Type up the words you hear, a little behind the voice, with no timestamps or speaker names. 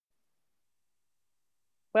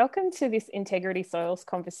Welcome to this Integrity Soils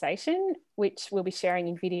conversation, which we'll be sharing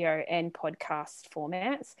in video and podcast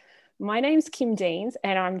formats. My name's Kim Deans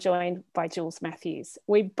and I'm joined by Jules Matthews.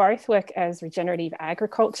 We both work as regenerative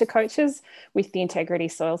agriculture coaches with the Integrity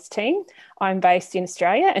Soils team. I'm based in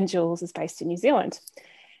Australia and Jules is based in New Zealand.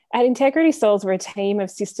 At Integrity Soils, we're a team of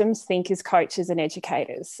systems thinkers, coaches and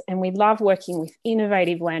educators, and we love working with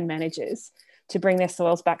innovative land managers to bring their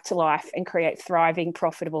soils back to life and create thriving,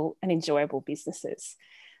 profitable and enjoyable businesses.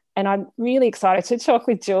 And I'm really excited to talk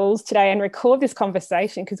with Jules today and record this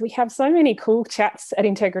conversation because we have so many cool chats at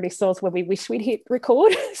Integrity Soils where we wish we'd hit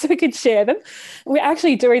record so we could share them. We're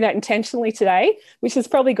actually doing that intentionally today, which has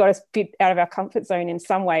probably got us a bit out of our comfort zone in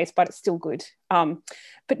some ways, but it's still good.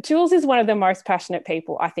 But Jules is one of the most passionate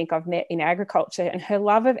people I think I've met in agriculture, and her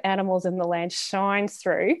love of animals and the land shines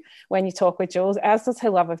through when you talk with Jules, as does her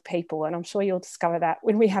love of people. And I'm sure you'll discover that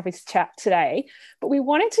when we have this chat today. But we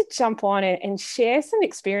wanted to jump on and share some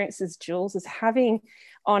experiences Jules is having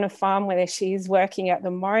on a farm where she's working at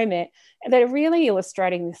the moment that are really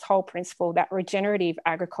illustrating this whole principle that regenerative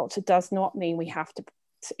agriculture does not mean we have to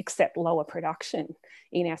accept lower production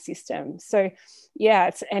in our system. So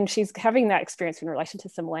yeah, and she's having that experience in relation to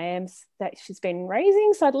some lambs that she's been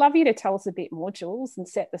raising. So I'd love you to tell us a bit more, Jules, and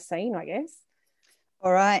set the scene, I guess.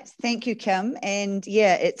 All right. Thank you, Kim. And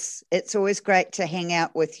yeah, it's always great to hang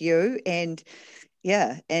out with you. And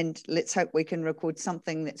yeah, and let's hope we can record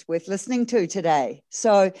something that's worth listening to today.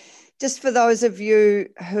 So just for those of you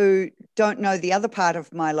who don't know the other part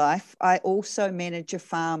of my life, I also manage a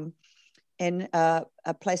farm in a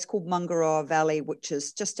place called Mungaroa Valley, which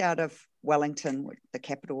is just out of Wellington, the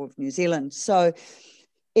capital of New Zealand. So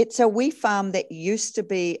it's a wee farm that used to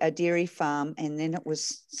be a dairy farm, and then it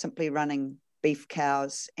was simply running beef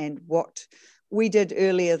cows. And what we did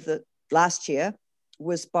earlier last year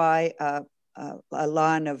was buy a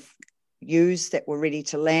line of ewes that were ready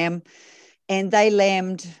to lamb, and they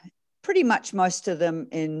lambed pretty much most of them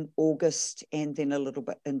in August and then a little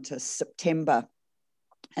bit into September.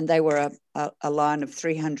 And they were a line of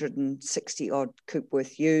 360 odd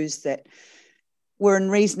Coopworth ewes that were in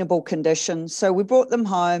reasonable condition. So we brought them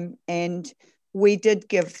home and we did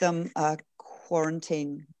give them a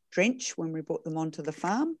quarantine drench when we brought them onto the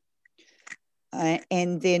farm.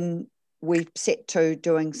 And then we set to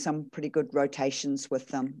doing some pretty good rotations with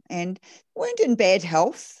them, and weren't in bad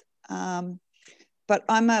health. But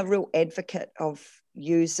I'm a real advocate of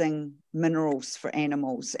using minerals for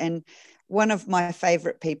animals. And one of my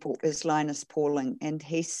favourite people is Linus Pauling, and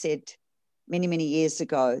he said many, many years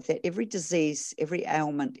ago that every disease, every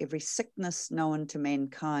ailment, every sickness known to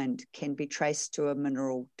mankind can be traced to a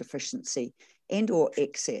mineral deficiency and or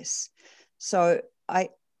excess. So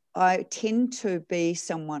I tend to be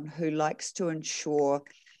someone who likes to ensure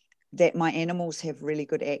that my animals have really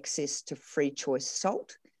good access to free choice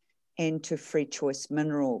salt and to free choice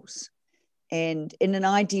minerals. And in an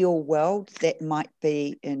ideal world, that might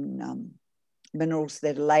be in minerals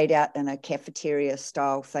that are laid out in a cafeteria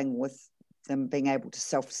style thing with them being able to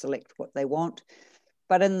self-select what they want.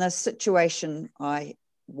 But in the situation I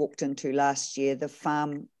walked into last year, the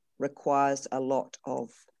farm requires a lot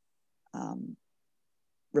of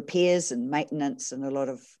repairs and maintenance and a lot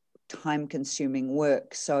of time-consuming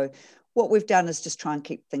work. So what we've done is just try and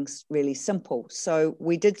keep things really simple. So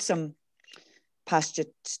we did some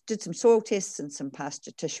soil tests and some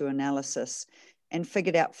pasture tissue analysis and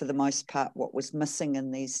figured out for the most part what was missing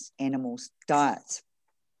in these animals' diets.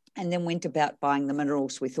 And then went about buying the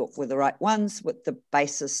minerals we thought were the right ones, with the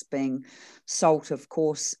basis being salt, of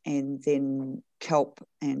course, and then kelp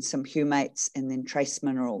and some humates and then trace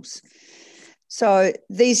minerals. So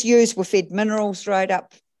these ewes were fed minerals right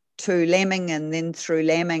up to lambing and then through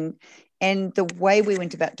lambing. And the way we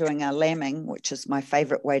went about doing our lambing, which is my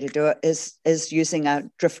favourite way to do it, is using a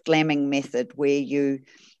drift lambing method where you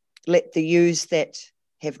let the ewes that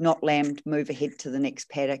have not lambed move ahead to the next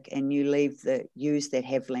paddock and you leave the ewes that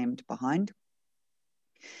have lambed behind.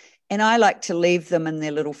 And I like to leave them in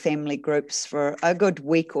their little family groups for a good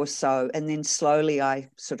week or so, and then slowly I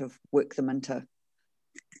sort of work them into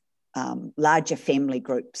larger family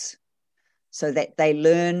groups so that they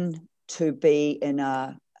learn to be in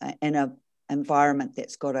a environment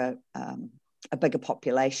that's got a bigger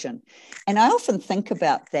population. And I often think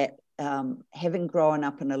about that, having grown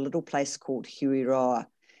up in a little place called Huiroa,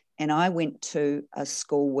 and I went to a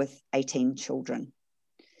school with 18 children.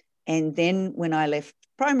 And then when I left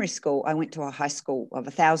primary school, I went to a high school of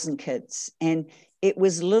 1,000 kids, and it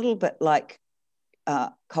was a little bit like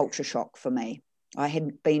culture shock for me. I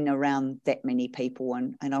hadn't been around that many people,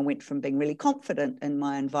 and I went from being really confident in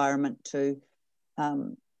my environment to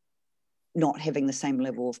not having the same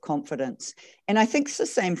level of confidence. And I think it's the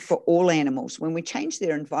same for all animals. When we change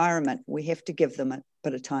their environment, we have to give them a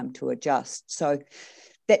bit of time to adjust. So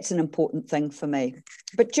that's an important thing for me.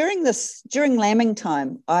 But during lambing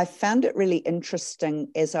time, I found it really interesting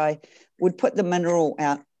as I would put the mineral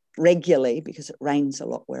out regularly because it rains a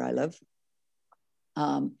lot where I live.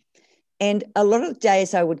 And a lot of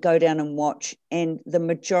days I would go down and watch, and the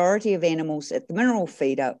majority of animals at the mineral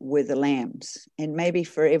feeder were the lambs. And maybe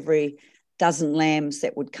for every dozen lambs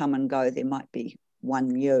that would come and go, there might be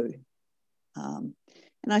one ewe. And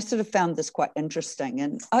I sort of found this quite interesting.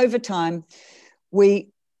 And over time, we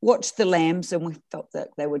watched the lambs and we felt that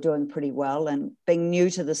they were doing pretty well. And being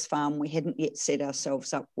new to this farm, we hadn't yet set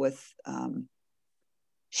ourselves up with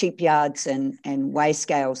sheep yards and weigh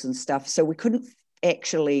scales and stuff. So we couldn't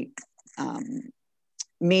actually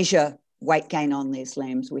measure weight gain on these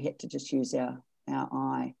lambs. We had to just use our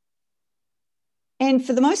eye. And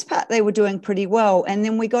for the most part, they were doing pretty well. And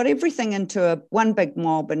then we got everything into one big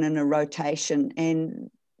mob and in a rotation.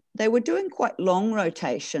 And they were doing quite long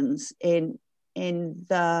rotations. And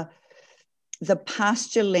the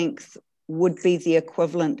pasture length would be the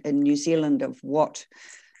equivalent in New Zealand of what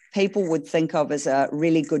people would think of as a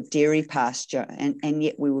really good dairy pasture. And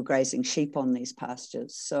yet we were grazing sheep on these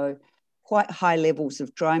pastures. So quite high levels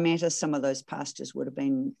of dry matter. Some of those pastures would have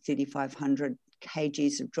been 3,500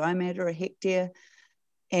 kgs of dry matter a hectare.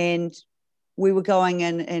 And we were going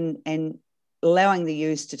in and allowing the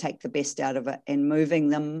ewes to take the best out of it and moving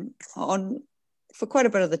them on for quite a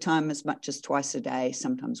bit of the time, as much as twice a day,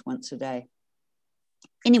 sometimes once a day.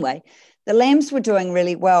 Anyway, the lambs were doing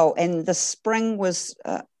really well, and the spring was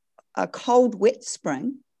a cold, wet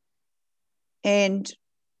spring. And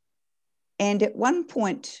at one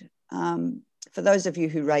point, for those of you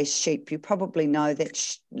who raise sheep, you probably know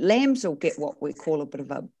that lambs will get what we call a bit of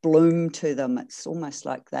a bloom to them. It's almost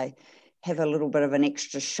like they have a little bit of an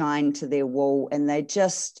extra shine to their wool, and they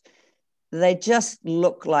just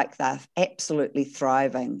look like they're absolutely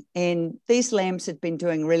thriving. And these lambs had been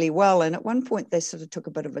doing really well. And at one point, they sort of took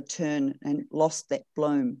a bit of a turn and lost that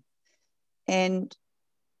bloom. And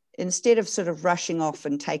instead of sort of rushing off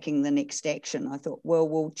and taking the next action, I thought, well,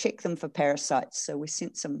 we'll check them for parasites. So we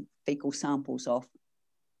sent some fecal samples off.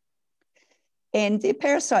 And their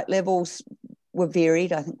parasite levels were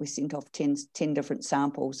varied. I think we sent off 10 different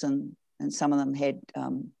samples, and some of them had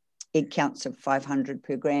egg counts of 500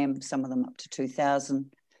 per gram, some of them up to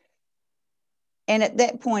 2,000. And at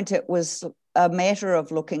that point, it was a matter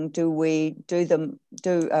of looking, do we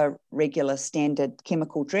do a regular standard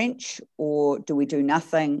chemical drench, or do we do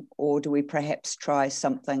nothing, or do we perhaps try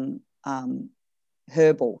something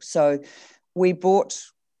herbal? So we bought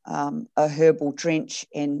a herbal drench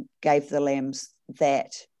and gave the lambs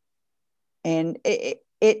that. And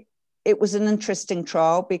it was an interesting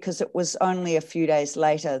trial, because it was only a few days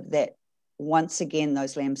later that once again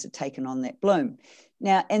those lambs had taken on that bloom.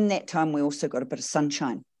 Now, in that time, we also got a bit of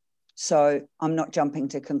sunshine. So I'm not jumping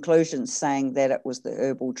to conclusions saying that it was the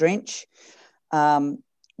herbal drench.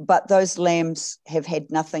 But those lambs have had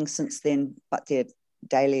nothing since then but their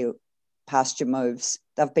daily pasture moves.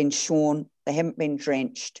 They've been shorn, they haven't been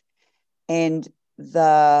drenched, and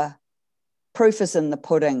the proof is in the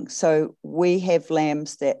pudding. So we have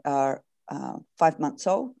lambs that are 5 months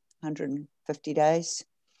old, 150 days.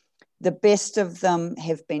 The best of them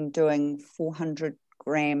have been doing 400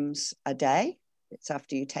 grams a day. It's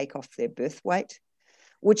after you take off their birth weight,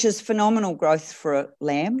 which is phenomenal growth for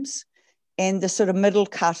lambs. And the sort of middle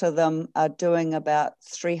cut of them are doing about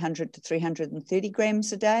 300 to 330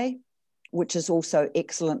 grams a day, which is also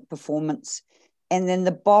excellent performance. And then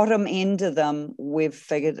the bottom end of them, we've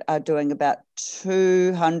figured, are doing about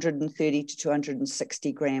 230 to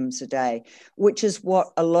 260 grams a day, which is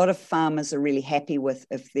what a lot of farmers are really happy with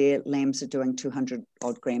if their lambs are doing 200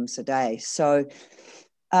 odd grams a day. So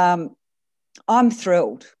I'm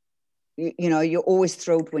thrilled. You know, you're always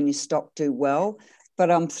thrilled when your stock do well,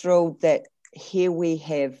 but I'm thrilled that here we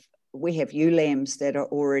have ewe lambs that are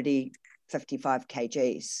already 55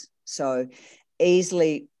 kgs. So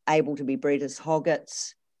easily able to be bred as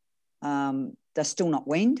hoggets. They're still not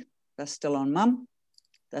weaned. They're still on mum.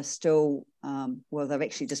 They're still, they've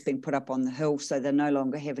actually just been put up on the hill, so they're no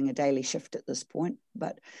longer having a daily shift at this point,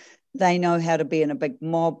 but they know how to be in a big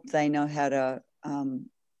mob. They know how to,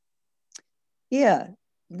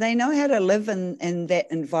 they know how to live in that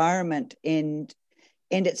environment. And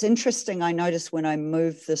it's interesting, I notice when I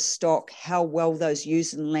move the stock, how well those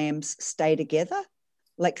ewes and lambs stay together.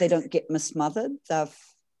 Like they don't get mismothered.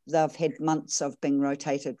 They've had months of being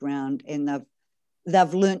rotated around, and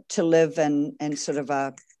they've learnt to live in sort of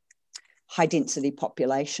a high density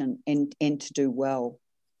population and to do well.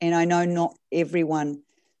 And I know not everyone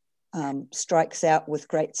strikes out with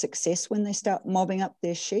great success when they start mobbing up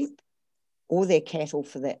their sheep or their cattle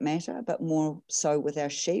for that matter, but more so with our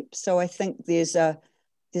sheep. So I think there's a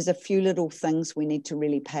few little things we need to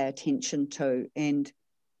really pay attention to. And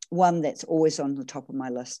one that's always on the top of my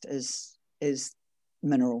list is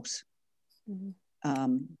minerals.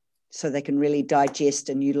 So they can really digest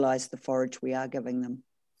and utilize the forage we are giving them.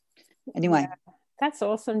 Anyway. Yeah, that's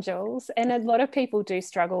awesome, Jules. And a lot of people do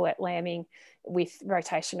struggle at lambing with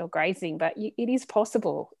rotational grazing, but it is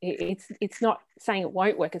possible. It's not saying it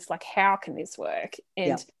won't work. It's like, how can this work?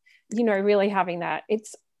 And, really having that,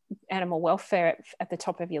 it's animal welfare at the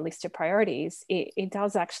top of your list of priorities. It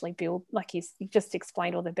does actually build, like you just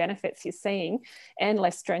explained, all the benefits you're seeing, and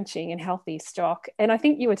less drenching and healthy stock. And I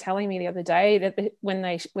think you were telling me the other day that when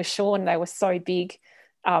they were shorn, they were so big,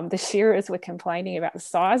 the shearers were complaining about the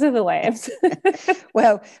size of the lambs.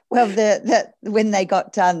 well, when they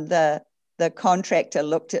got done, the contractor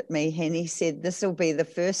looked at me and he said, "This will be the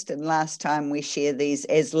first and last time we share these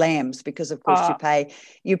as lambs, because of course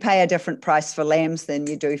you pay a different price for lambs than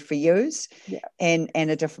you do for ewes, and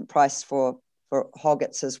a different price for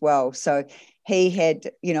hoggets as well." So he had,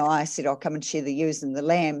 I said, "I'll come and share the ewes and the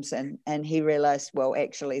lambs," and he realized, well,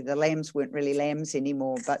 actually the lambs weren't really lambs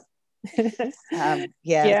anymore, but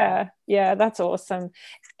yeah, that's awesome.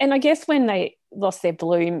 And I guess when they lost their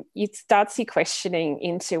bloom, it starts you questioning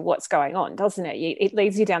into what's going on, doesn't it? It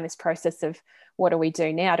leads you down this process of, what do we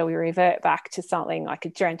do now? Do we revert back to something like a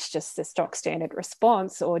drench, just the stock standard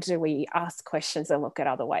response, or do we ask questions and look at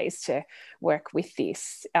other ways to work with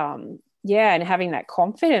this? And having that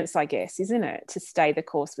confidence, I guess, isn't it, to stay the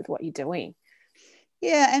course with what you're doing?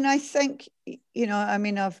 Yeah, and I think,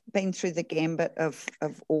 I've been through the gambit of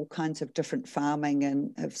all kinds of different farming,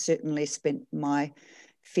 and have certainly spent my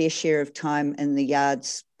fair share of time in the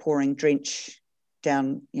yards pouring drench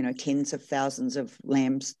down, tens of thousands of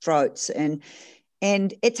lambs' throats. And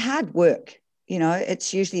it's hard work.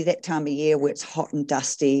 It's usually that time of year where it's hot and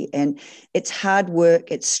dusty, and it's hard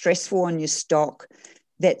work. It's stressful on your stock.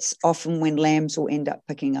 That's often when lambs will end up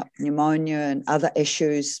picking up pneumonia and other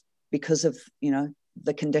issues because of,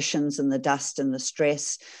 the conditions and the dust and the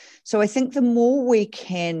stress. So I think the more we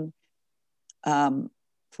can, for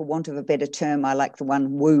want of a better term, I like the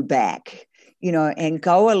one, woo back, and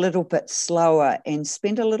go a little bit slower and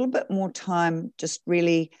spend a little bit more time just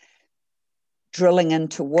really drilling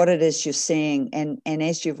into what it is you're seeing. And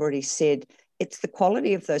as you've already said, it's the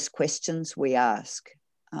quality of those questions we ask.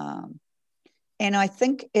 And I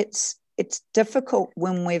think it's difficult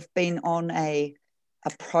when we've been on a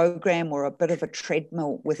program or a bit of a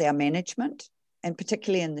treadmill with our management, and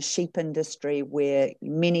particularly in the sheep industry, where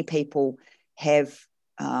many people have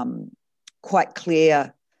quite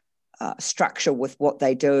clear structure with what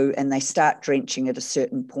they do, and they start drenching at a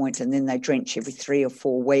certain point, and then they drench every 3 or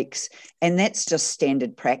 4 weeks, and that's just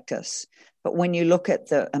standard practice. But when you look at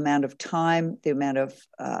the amount of time, the amount of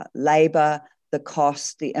labour, the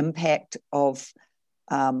cost, the impact of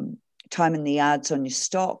time in the yards on your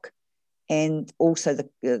stock, and also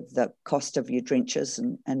the cost of your drenches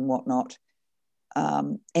and whatnot,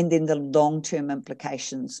 and then the long-term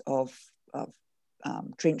implications of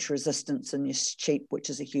drench resistance in your sheep, which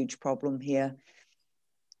is a huge problem here.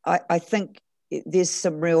 I think there's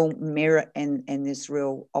some real merit and there's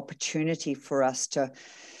real opportunity for us to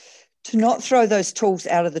not throw those tools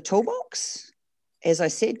out of the toolbox. As I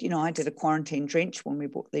said, I did a quarantine drench when we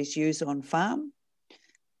bought these ewes on farm.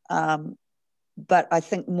 But I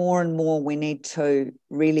think more and more we need to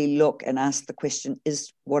really look and ask the question,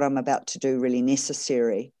 is what I'm about to do really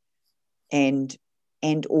necessary? And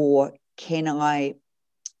or can I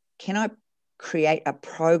create a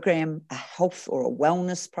program, a health or a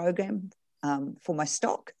wellness program for my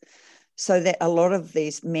stock, so that a lot of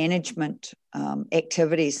these management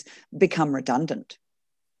activities become redundant?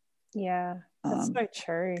 Yeah, that's so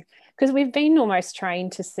true. Because we've been almost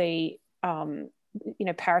trained to see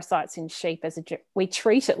parasites in sheep we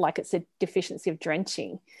treat it like it's a deficiency of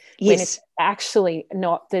drenching, when it's actually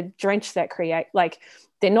not. The drench that create, we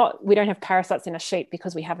don't have parasites in a sheep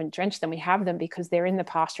because we haven't drenched them. We have them because they're in the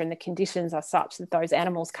pasture and the conditions are such that those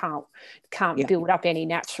animals can't build up any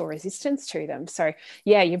natural resistance to them. So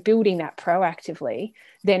you're building that proactively,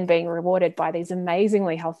 then being rewarded by these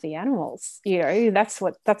amazingly healthy animals. That's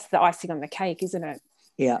the icing on the cake, isn't it?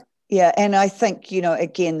 Yeah, and I think,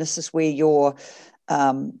 again, this is where you're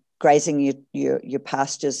grazing your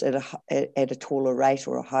pastures at a taller rate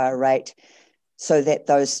or a higher rate, so that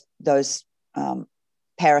those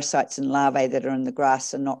parasites and larvae that are in the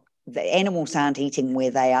grass the animals aren't eating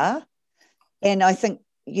where they are. And I think,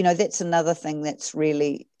 that's another thing that's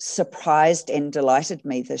really surprised and delighted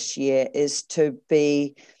me this year, is to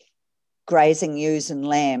be grazing ewes and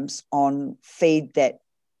lambs on feed that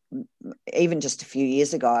even just a few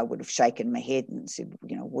years ago I would have shaken my head and said,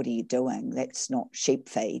 what are you doing? That's not sheep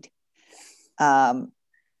feed.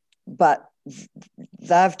 But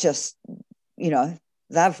they've just,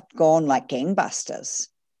 they've gone like gangbusters.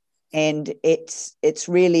 And it's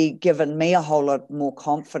really given me a whole lot more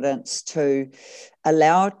confidence to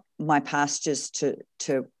allow my pastures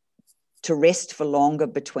to rest for longer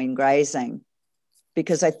between grazing,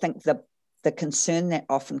 because I think the concern that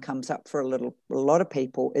often comes up for a lot of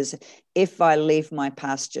people is, if I leave my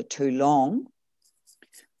pasture too long,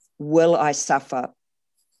 will I suffer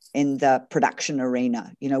in the production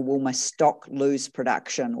arena? Will my stock lose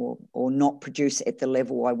production or not produce at the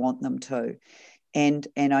level I want them to? And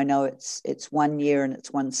I know it's 1 year and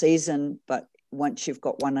it's one season, but once you've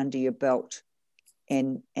got one under your belt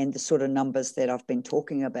and the sort of numbers that I've been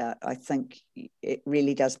talking about, I think it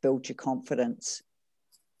really does build your confidence.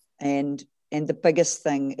 And the biggest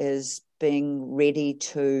thing is being ready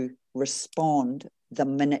to respond the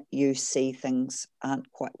minute you see things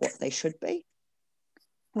aren't quite what they should be.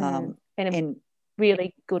 And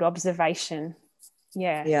really good observation,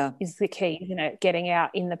 is the key, isn't it? Getting out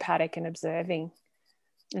in the paddock and observing.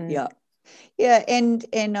 Yeah,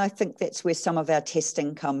 and I think that's where some of our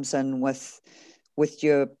testing comes in with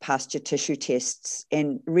your pasture tissue tests,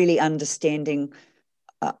 and really understanding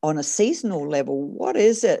on a seasonal level, what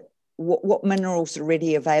is it, what minerals are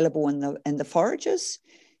ready available in the forages,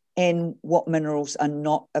 and what minerals are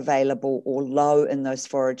not available or low in those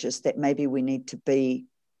forages that maybe we need to be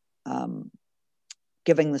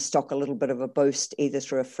giving the stock a little bit of a boost, either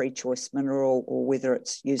through a free choice mineral or whether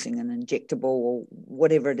it's using an injectable or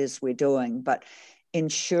whatever it is we're doing, but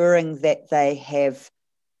ensuring that they have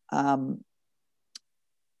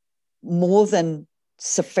more than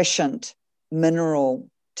sufficient mineral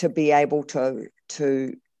to be able to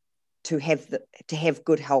have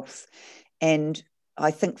good health. And I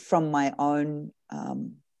think from my own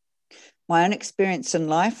experience in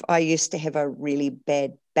life, I used to have a really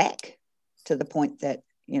bad back, to the point that,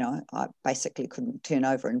 I basically couldn't turn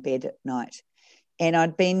over in bed at night. And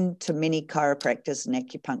I'd been to many chiropractors and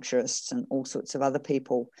acupuncturists and all sorts of other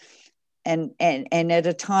people. And at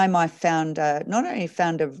a time I found, not only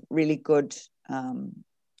found a really good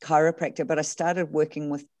chiropractor, but I started working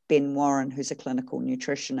with Ben Warren, who's a clinical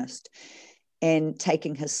nutritionist, and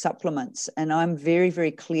taking his supplements. And I'm very,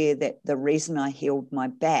 very clear that the reason I healed my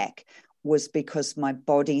back was because my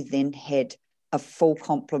body then had a full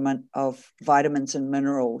complement of vitamins and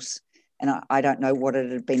minerals. And I don't know what it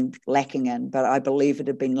had been lacking in, but I believe it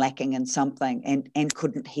had been lacking in something and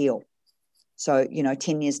couldn't heal. So,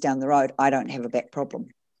 10 years down the road, I don't have a back problem,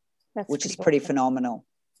 which is pretty phenomenal.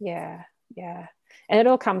 Yeah. And it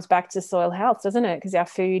all comes back to soil health, doesn't it? Because our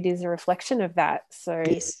food is a reflection of that. So,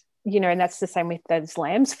 yes. And that's the same with those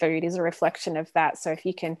lambs' food is a reflection of that. So if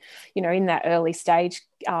you can, in that early stage,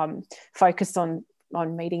 focus on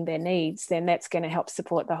meeting their needs, then that's going to help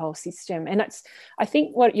support the whole system. And I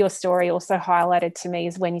think what your story also highlighted to me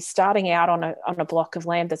is when you're starting out on a block of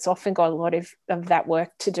land that's often got a lot of that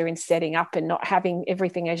work to do in setting up and not having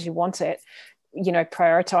everything as you want it,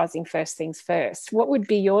 prioritizing first things first. What would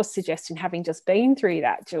be your suggestion, having just been through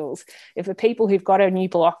that, Jules? If the people who've got a new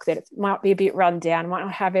block that might be a bit run down, might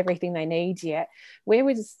not have everything they need yet, where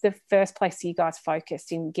was the first place you guys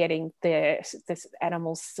focused in getting this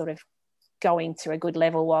animals sort of going to a good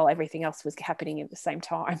level while everything else was happening at the same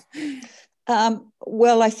time?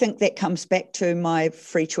 Well, I think that comes back to my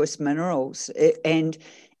free choice minerals. And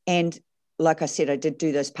like I said, I did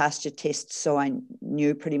do those pasture tests, so I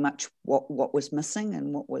knew pretty much what was missing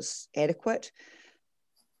and what was adequate.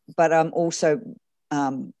 But I'm also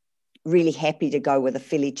really happy to go with a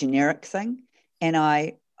fairly generic thing. And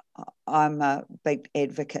I'm a big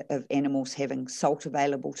advocate of animals having salt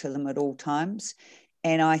available to them at all times.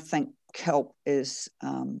 And I think kelp is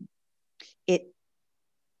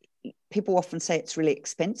people often say it's really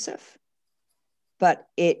expensive, but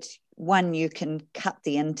you can cut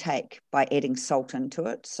the intake by adding salt into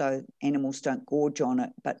it so animals don't gorge on it.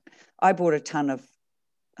 But I bought a ton of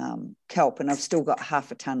kelp and I've still got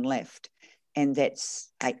half a ton left, and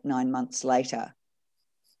that's 8-9 months later.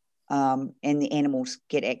 And the animals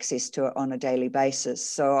get access to it on a daily basis.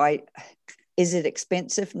 So is it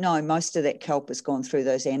expensive? No, most of that kelp has gone through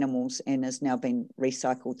those animals and has now been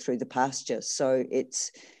recycled through the pasture. So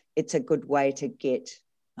it's a good way to get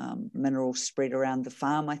minerals spread around the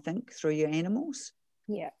farm, I think, through your animals.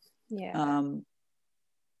 Yeah.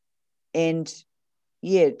 And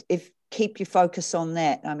yeah, if keep your focus on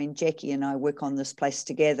that. I mean, Jackie and I work on this place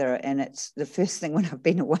together, and it's the first thing when I've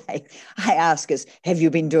been away, I ask is, have you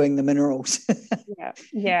been doing the minerals?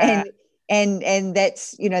 Yeah. And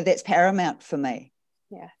that's, that's paramount for me.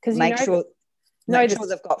 Yeah. Because make sure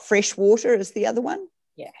they've got fresh water is the other one.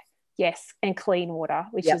 Yeah. Yes. And clean water,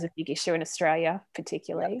 which is a big issue in Australia,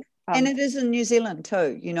 particularly. Yep. And it is in New Zealand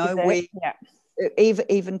too.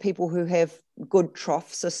 Even people who have good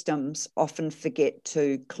trough systems often forget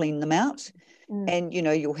to clean them out. And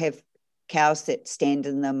you'll have cows that stand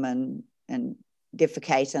in them and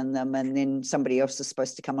defecate in them, and then somebody else is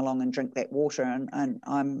supposed to come along and drink that water. And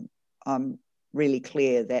I'm really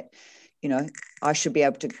clear that I should be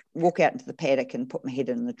able to walk out into the paddock and put my head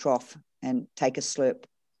in the trough and take a slurp,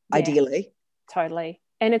 ideally. Totally.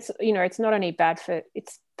 And it's not only bad for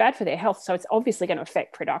their health, so it's obviously going to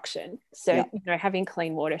affect production. So having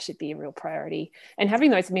clean water should be a real priority, and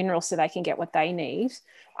having those minerals so they can get what they need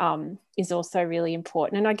is also really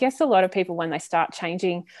important. And I guess a lot of people, when they start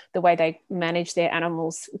changing the way they manage their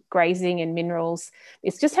animals, grazing and minerals,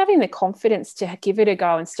 it's just having the confidence to give it a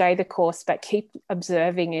go and stay the course, but keep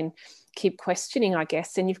observing and keep questioning, I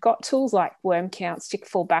guess. And you've got tools like worm counts to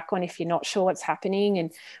fall back on if you're not sure what's happening.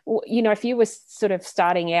 And if you were sort of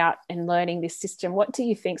starting out and learning this system, what do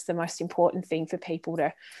you think is the most important thing for people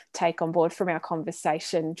to take on board from our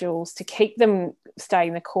conversation, Jules, to keep them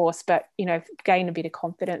staying the course, but gain a bit of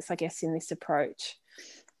confidence, I guess, in this approach?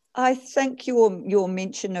 I think your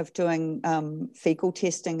mention of doing fecal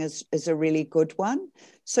testing is a really good one.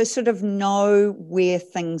 So sort of know where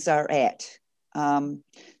things are at.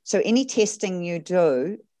 So any testing you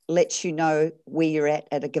do lets you know where you're at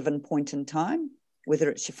a given point in time, whether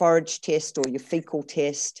it's your forage test or your fecal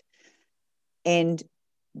test, and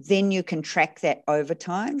then you can track that over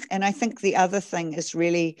time. And I think the other thing is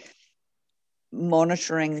really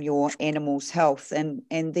monitoring your animal's health.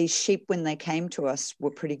 And these sheep, when they came to us, were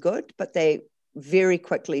pretty good, but they very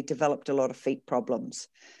quickly developed a lot of feet problems.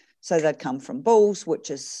 So they'd come from bulls, which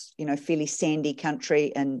is, fairly sandy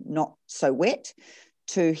country and not so wet,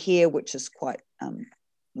 to here, which is quite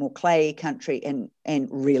more clayey country and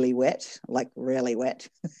really wet, like really wet,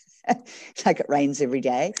 like it rains every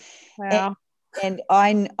day. Wow. And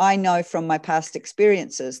I know from my past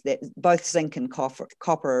experiences that both zinc and copper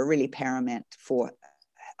are really paramount for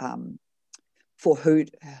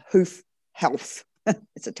hoof health.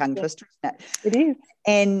 It's a tongue twister, isn't it? It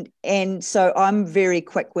is. And so I'm very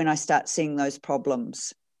quick when I start seeing those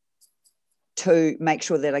problems to make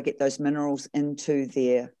sure that I get those minerals into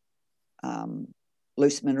their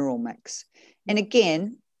loose mineral mix. And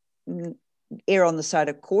again, err on the side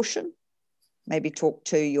of caution. Maybe talk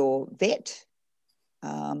to your vet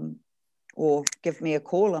or give me a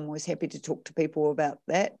call. I'm always happy to talk to people about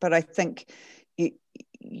that. But I think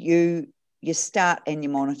you start and you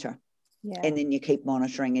monitor. Yeah. And then you keep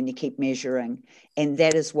monitoring and you keep measuring. And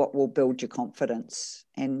that is what will build your confidence.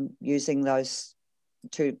 And using those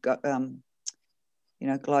two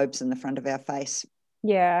globes in the front of our face.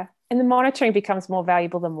 Yeah. And the monitoring becomes more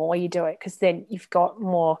valuable the more you do it, because then you've got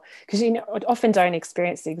more, because often don't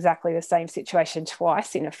experience exactly the same situation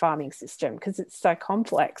twice in a farming system because it's so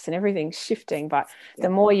complex and everything's shifting. But the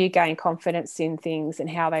more you gain confidence in things and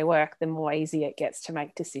how they work, the more easy it gets to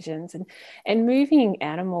make decisions. And moving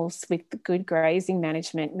animals with good grazing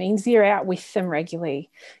management means you're out with them regularly.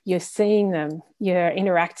 You're seeing them, you're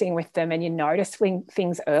interacting with them, and you're noticing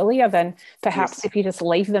things earlier than perhaps if you just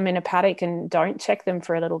leave them in a paddock and don't check them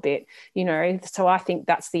for a little bit. So I think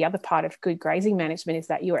that's the other part of good grazing management, is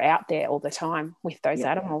that you're out there all the time with those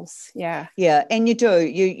animals. Yeah. And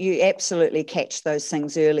you absolutely catch those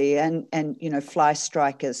things early, and fly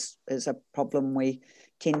strike is a problem we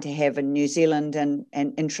tend to have in New Zealand, and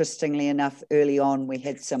interestingly enough, early on we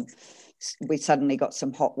suddenly got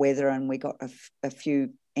some hot weather and we got a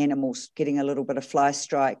few animals getting a little bit of fly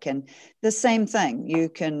strike. And the same thing, you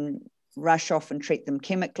can rush off and treat them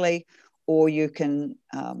chemically, or you can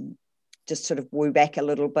just sort of woo back a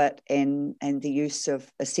little bit, and the use of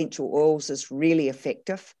essential oils is really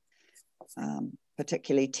effective,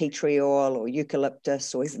 particularly tea tree oil or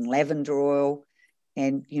eucalyptus or even lavender oil.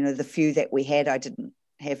 And, the few that we had, I didn't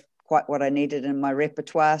have quite what I needed in my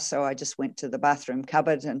repertoire, so I just went to the bathroom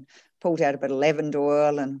cupboard and pulled out a bit of lavender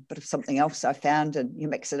oil and a bit of something else I found, and you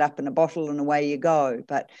mix it up in a bottle and away you go.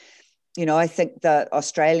 But I think the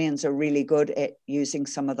Australians are really good at using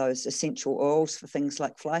some of those essential oils for things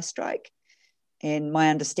like fly strike. And my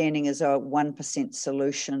understanding is a 1%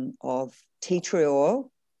 solution of tea tree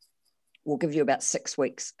oil will give you about 6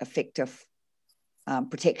 weeks effective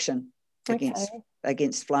protection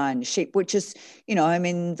against fly in the sheep, which is, I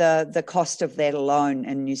mean, the cost of that alone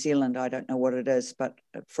in New Zealand, I don't know what it is, but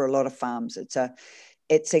for a lot of farms,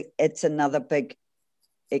 it's another big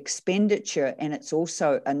expenditure, and it's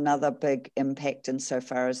also another big impact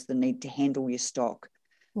insofar as the need to handle your stock,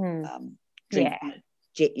 jet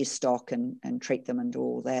your stock and treat them and do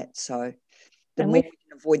all that. So the more we can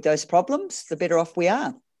avoid those problems, the better off we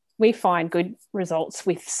are. We find good results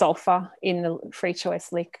with sulfur in the free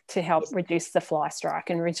choice lick to help reduce the fly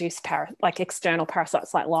strike and reduce external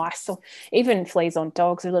parasites like lice, or even fleas on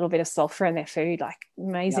dogs. A little bit of sulfur in their food, like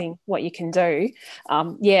amazing what you can do.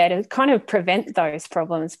 To kind of prevent those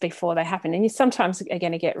problems before they happen. And you sometimes are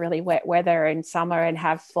going to get really wet weather in summer and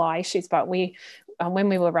have fly issues, but when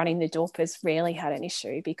we were running the Dorpers, rarely had an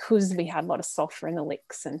issue because we had a lot of sulfur in the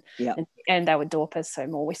licks and they were Dorpers, so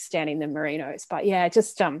more withstanding than Merinos. But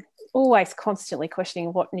just always constantly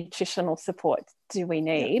questioning what nutritional support do we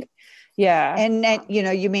need. And that,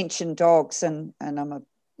 you mentioned dogs, and I'm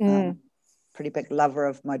a pretty big lover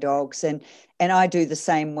of my dogs, and I do the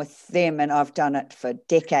same with them, and I've done it for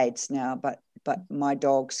decades now, but my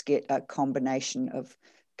dogs get a combination of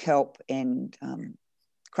kelp and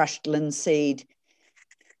crushed linseed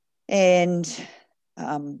and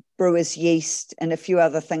brewer's yeast and a few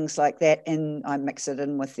other things like that, and I mix it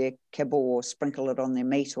in with their kibble or sprinkle it on their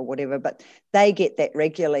meat or whatever, but they get that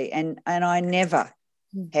regularly, and I never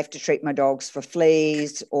have to treat my dogs for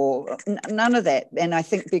fleas or none of that. And I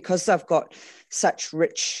think because they've got such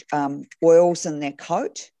rich oils in their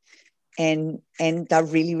coat, and they're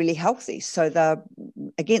really, really healthy, so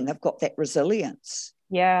they've got that resilience.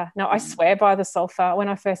 Yeah, no, I swear by the sulfur. When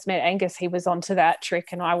I first met Angus, he was onto that trick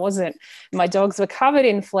and I wasn't. My dogs were covered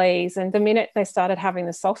in fleas, and the minute they started having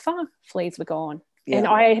the sulfur, fleas were gone. Yeah. And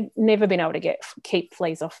I had never been able to keep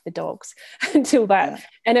fleas off the dogs until that. Yeah.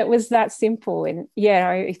 And it was that simple. And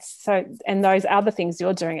it's so, and those other things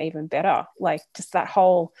you're doing even better, like just that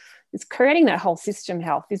whole, it's creating that whole system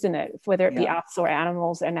health, isn't it? Whether it be us or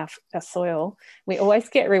animals and our soil, we always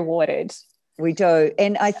get rewarded. We do.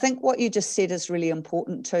 And I think what you just said is really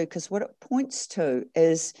important too, because what it points to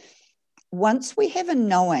is once we have a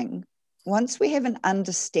knowing, once we have an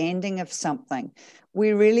understanding of something,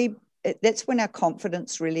 that's when our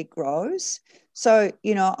confidence really grows. So,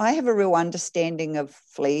 I have a real understanding of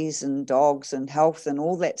fleas and dogs and health and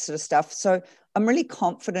all that sort of stuff. So I'm really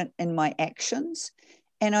confident in my actions.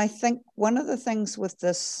 And I think one of the things with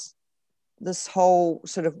this whole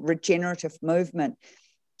sort of regenerative movement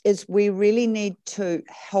is we really need to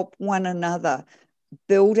help one another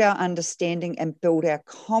build our understanding and build our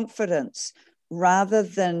confidence, rather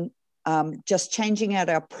than just changing out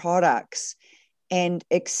our products and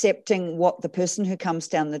accepting what the person who comes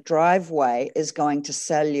down the driveway is going to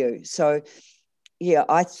sell you. So,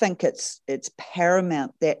 I think it's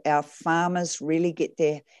paramount that our farmers really get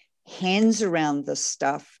their hands around this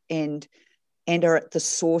stuff and are at the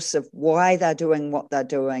source of why they're doing what they're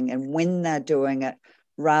doing and when they're doing it,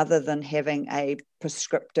 rather than having a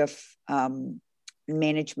prescriptive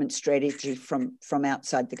management strategy from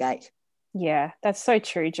outside the gate. Yeah, that's so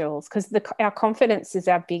true, Jules, because our confidence is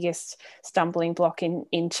our biggest stumbling block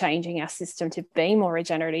in changing our system to be more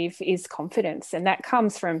regenerative, is confidence. And that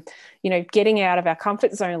comes from, getting out of our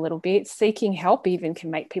comfort zone a little bit. Seeking help even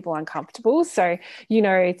can make people uncomfortable. So,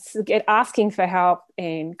 it's asking for help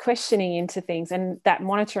and questioning into things, and that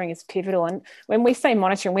monitoring is pivotal. And when we say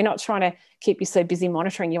monitoring, we're not trying to keep you so busy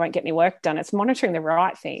monitoring you won't get any work done. It's monitoring the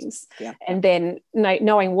right things, and then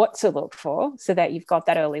knowing what to look for so that you've got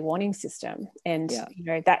that early warning system. And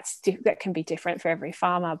that can be different for every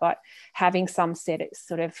farmer, but having some set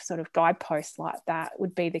sort of guideposts like that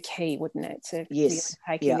would be the key, wouldn't it, to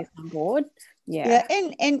taking this on board?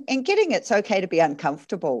 And getting it's okay to be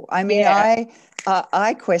uncomfortable. I mean,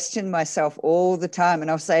 I question myself all the time, and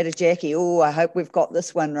I'll say to Jackie, I hope we've got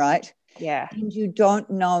this one right. Yeah. And you don't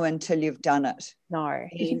know until you've done it. No.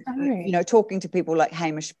 And, talking to people like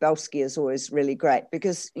Hamish Belsky is always really great,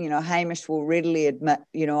 because, Hamish will readily admit,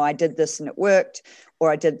 I did this and it worked,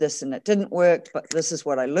 or I did this and it didn't work, but this is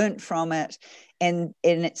what I learned from it. And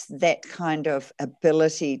it's that kind of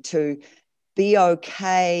ability to be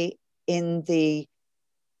okay in the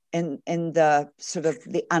sort of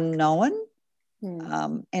the unknown.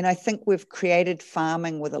 And I think we've created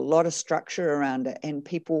farming with a lot of structure around it, and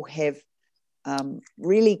people have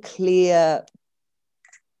really clear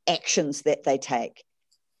actions that they take.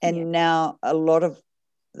 And now a lot of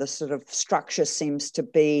the sort of structure seems to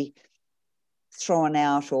be thrown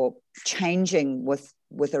out or changing with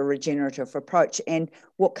a regenerative approach. And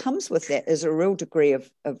what comes with that is a real degree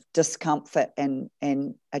of discomfort and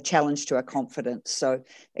a challenge to our confidence. So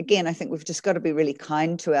again, I think we've just got to be really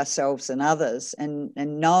kind to ourselves and others, and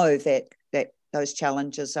know that those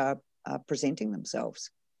challenges are presenting themselves.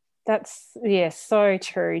 That's, yes, so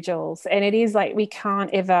true, Jules. And it is like we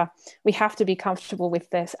have to be comfortable with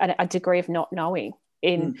this, a degree of not knowing,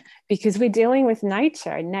 because we're dealing with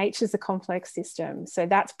nature, and nature's a complex system. So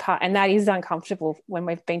that's and that is uncomfortable when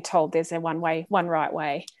we've been told there's a one right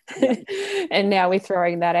way. Yeah. And now we're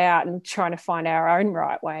throwing that out and trying to find our own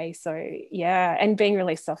right way. So yeah, and being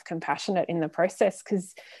really self-compassionate in the process,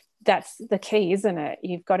 because that's the key, isn't it?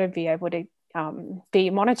 You've got to be able to be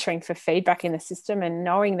monitoring for feedback in the system, and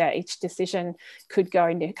knowing that each decision could go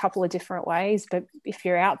in a couple of different ways. But if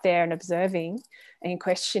you're out there and observing and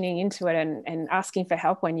questioning into it, and asking for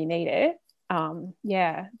help when you need it, then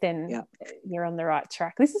you're on the right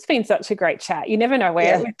track. This has been such a great chat. You never know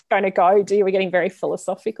where it's going to go, do you? We're getting very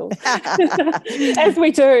philosophical as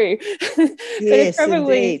we do. But yes,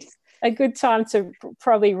 indeed. A good time to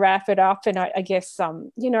probably wrap it up. And I guess,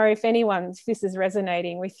 if this is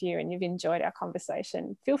resonating with you and you've enjoyed our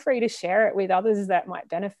conversation, feel free to share it with others that might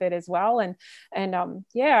benefit as well. And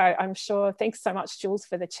I'm sure. Thanks so much, Jules,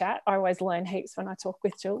 for the chat. I always learn heaps when I talk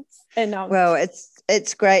with Jules. And well,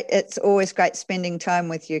 it's great. It's always great spending time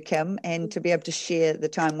with you, Kim, and to be able to share the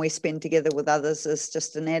time we spend together with others is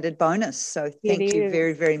just an added bonus. So thank you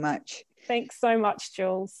very, very much. Thanks so much,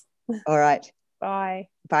 Jules. All right. Bye.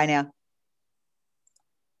 Bye now.